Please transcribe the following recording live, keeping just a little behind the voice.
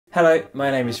Hello, my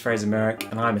name is Frazer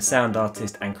Merrick and I'm a sound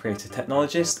artist and creative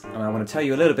technologist, and I want to tell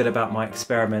you a little bit about my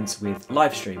experiments with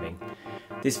live streaming.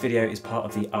 This video is part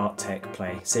of the Art Tech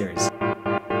Play series.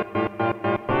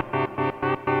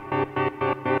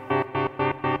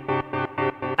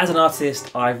 As an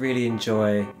artist, I really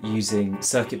enjoy using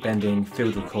circuit bending,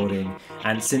 field recording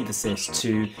and synthesis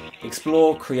to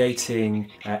explore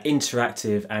creating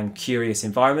interactive and curious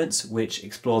environments which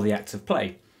explore the act of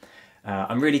play.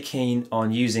 I'm really keen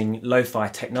on using lo-fi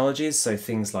technologies, so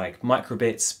things like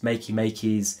microbits,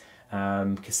 makey-makeys,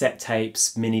 cassette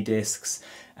tapes, mini discs,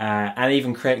 and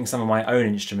even creating some of my own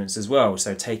instruments as well,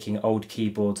 so taking old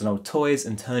keyboards and old toys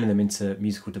and turning them into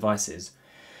musical devices.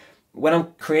 When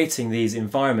I'm creating these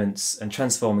environments and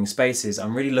transforming spaces,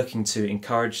 I'm really looking to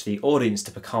encourage the audience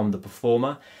to become the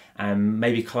performer and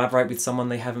maybe collaborate with someone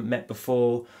they haven't met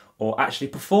before, or actually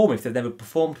perform if they've never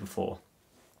performed before.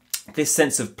 This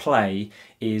sense of play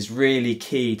is really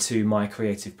key to my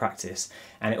creative practice,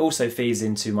 and it also feeds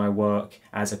into my work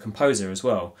as a composer as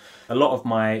well. A lot of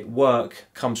my work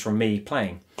comes from me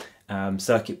playing,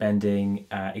 circuit bending,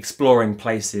 exploring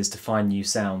places to find new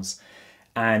sounds.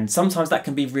 And sometimes that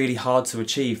can be really hard to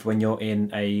achieve when you're in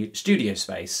a studio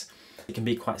space. It can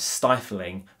be quite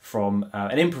stifling from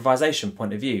an improvisation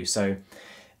point of view. So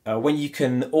when you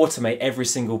can automate every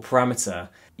single parameter,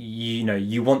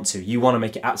 you want to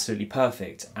make it absolutely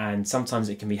perfect, and sometimes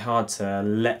it can be hard to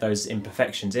let those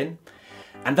imperfections in.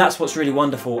 And that's what's really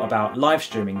wonderful about live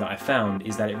streaming that I found,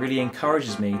 is that it really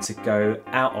encourages me to go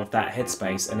out of that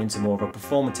headspace and into more of a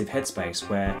performative headspace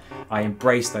where I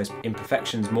embrace those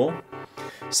imperfections more.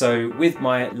 So with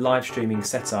my live streaming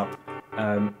setup,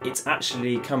 it's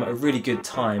actually come at a really good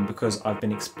time because I've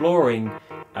been exploring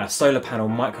solar panel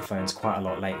microphones quite a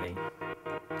lot lately.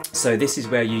 So this is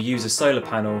where you use a solar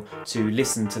panel to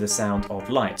listen to the sound of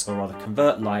light, or rather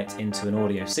convert light into an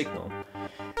audio signal.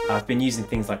 I've been using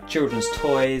things like children's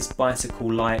toys,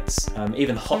 bicycle lights,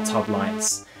 even hot tub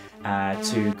lights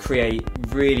to create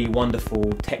really wonderful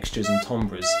textures and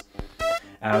timbres.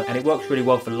 And it works really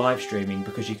well for live streaming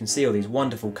because you can see all these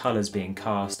wonderful colours being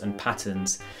cast and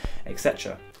patterns,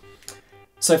 etc.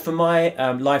 So for my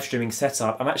live streaming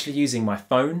setup, I'm actually using my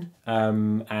phone,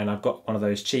 and I've got one of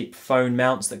those cheap phone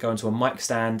mounts that go into a mic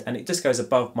stand, and it just goes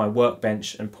above my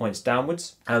workbench and points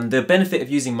downwards. And the benefit of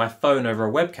using my phone over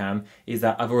a webcam is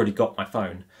that I've already got my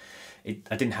phone. I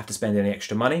didn't have to spend any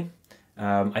extra money.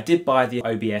 I did buy the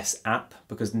OBS app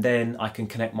because then I can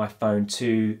connect my phone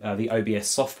to the OBS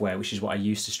software, which is what I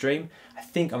use to stream. I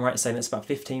think I'm right in saying that's about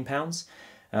 £15.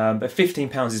 But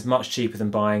 £15 is much cheaper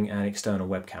than buying an external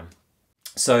webcam.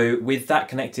 So with that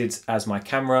connected as my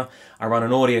camera, I run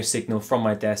an audio signal from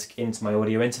my desk into my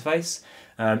audio interface.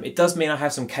 It does mean I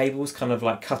have some cables kind of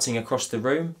like cutting across the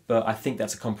room, but I think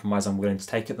that's a compromise I'm willing to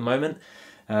take at the moment.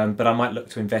 But I might look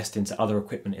to invest into other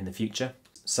equipment in the future.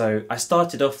 So I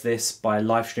started off this by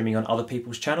live streaming on other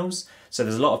people's channels. So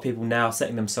there's a lot of people now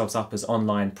setting themselves up as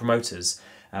online promoters.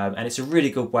 And it's a really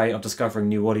good way of discovering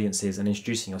new audiences and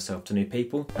introducing yourself to new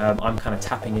people. I'm kind of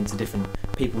tapping into different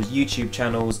people's YouTube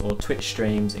channels or Twitch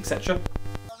streams, etc.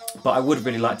 But I would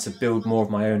really like to build more of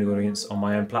my own audience on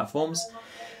my own platforms.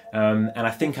 And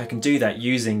I think I can do that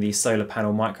using these solar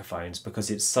panel microphones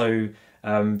because it's so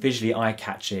visually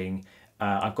eye-catching.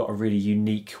 I've got a really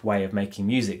unique way of making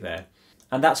music there.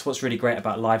 And that's what's really great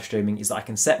about live streaming, is that I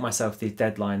can set myself these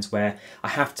deadlines where I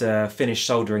have to finish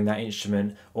soldering that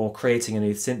instrument or creating a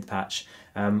new synth patch.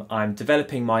 I'm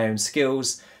developing my own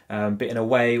skills, but in a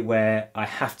way where I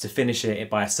have to finish it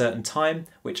by a certain time,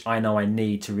 which I know I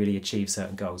need to really achieve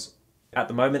certain goals. At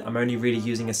the moment, I'm only really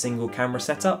using a single camera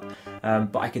setup,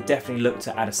 but I could definitely look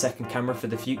to add a second camera for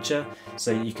the future,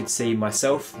 so you could see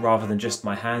myself rather than just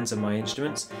my hands and my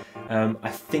instruments. I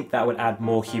think that would add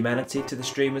more humanity to the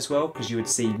stream as well, because you would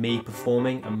see me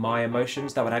performing and my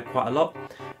emotions. That would add quite a lot.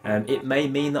 It may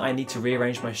mean that I need to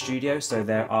rearrange my studio, so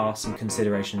there are some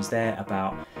considerations there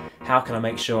about how can I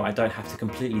make sure I don't have to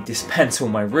completely dismantle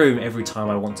my room every time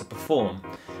I want to perform.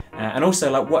 And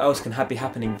also, like, what else can be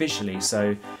happening visually?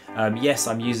 So yes,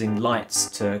 I'm using lights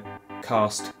to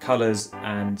cast colours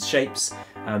and shapes,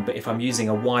 but if I'm using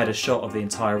a wider shot of the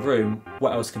entire room,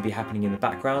 what else can be happening in the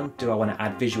background? Do I want to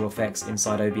add visual effects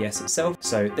inside OBS itself?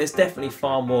 So there's definitely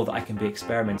far more that I can be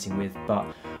experimenting with, but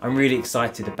I'm really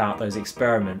excited about those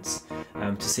experiments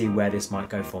to see where this might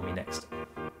go for me next.